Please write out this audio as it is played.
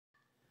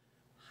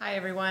Hi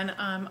everyone.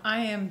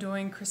 I am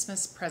doing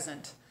Christmas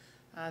present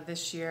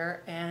this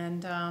year,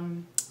 and I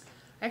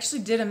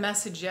actually did a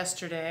message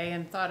yesterday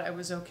and thought I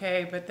was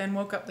okay, but then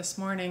woke up this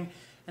morning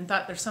and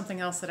thought there's something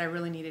else that I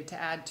really needed to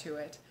add to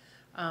it.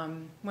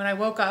 When I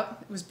woke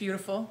up, it was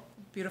beautiful,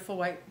 beautiful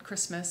white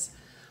Christmas,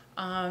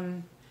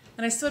 and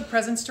I still had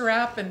presents to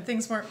wrap, and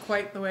things weren't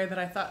quite the way that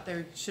I thought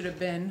they should have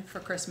been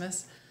for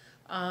Christmas.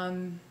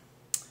 And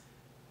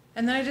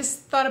then I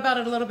just thought about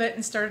it a little bit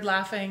and started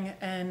laughing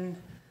and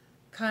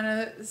kind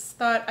of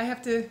thought I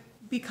have to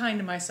be kind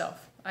to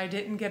myself. I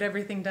didn't get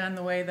everything done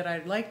the way that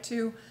I'd like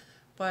to,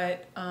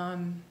 but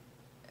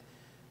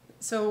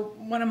so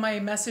one of my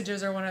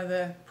messages, or one of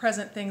the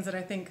present things that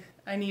I think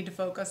I need to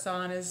focus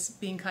on, is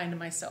being kind to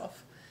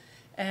myself.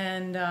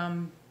 And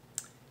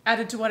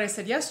added to what I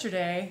said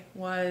yesterday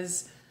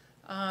was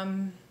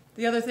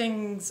the other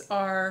things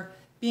are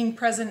being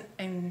present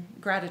and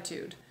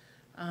gratitude.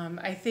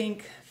 I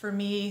think for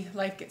me,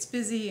 life gets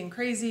busy and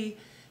crazy,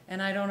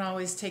 and I don't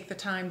always take the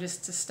time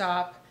just to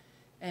stop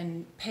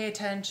and pay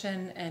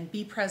attention and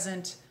be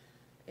present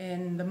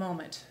in the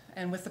moment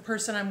and with the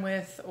person I'm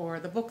with, or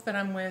the book that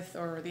I'm with,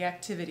 or the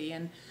activity,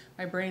 and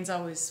my brain's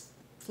always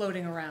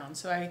floating around.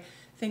 So I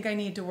think I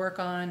need to work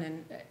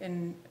on,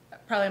 and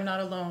probably I'm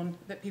not alone,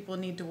 that people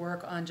need to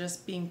work on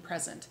just being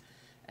present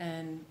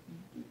and,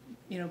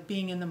 you know,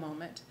 being in the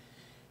moment.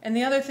 And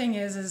the other thing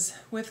is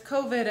with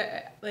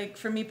COVID, like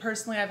for me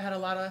personally, I've had a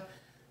lot of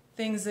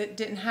things that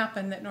didn't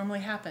happen that normally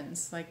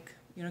happens, like,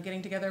 you know,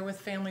 getting together with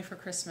family for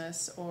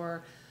Christmas,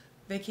 or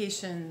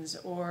vacations,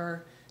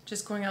 or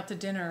just going out to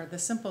dinner, the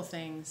simple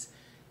things.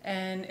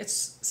 And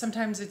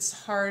sometimes it's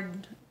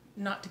hard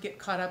not to get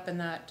caught up in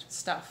that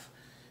stuff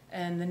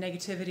and the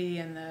negativity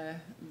and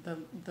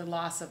the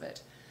loss of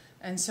it.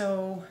 And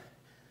so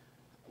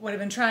what I've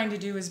been trying to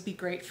do is be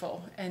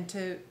grateful, and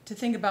to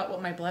think about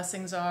what my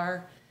blessings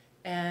are,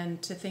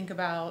 and to think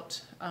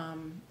about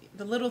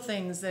the little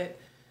things that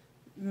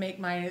make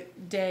my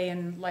day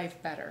and life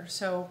better.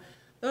 So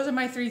those are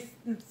my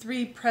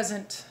three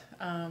present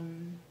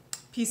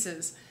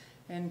pieces.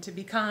 And to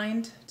be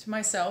kind to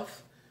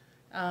myself,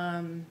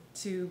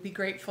 to be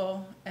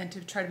grateful, and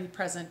to try to be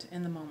present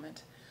in the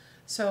moment.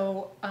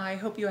 So I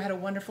hope you had a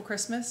wonderful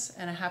Christmas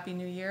and a happy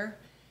New Year,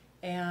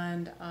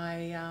 and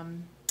I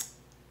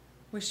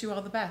wish you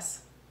all the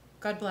best.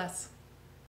 God bless.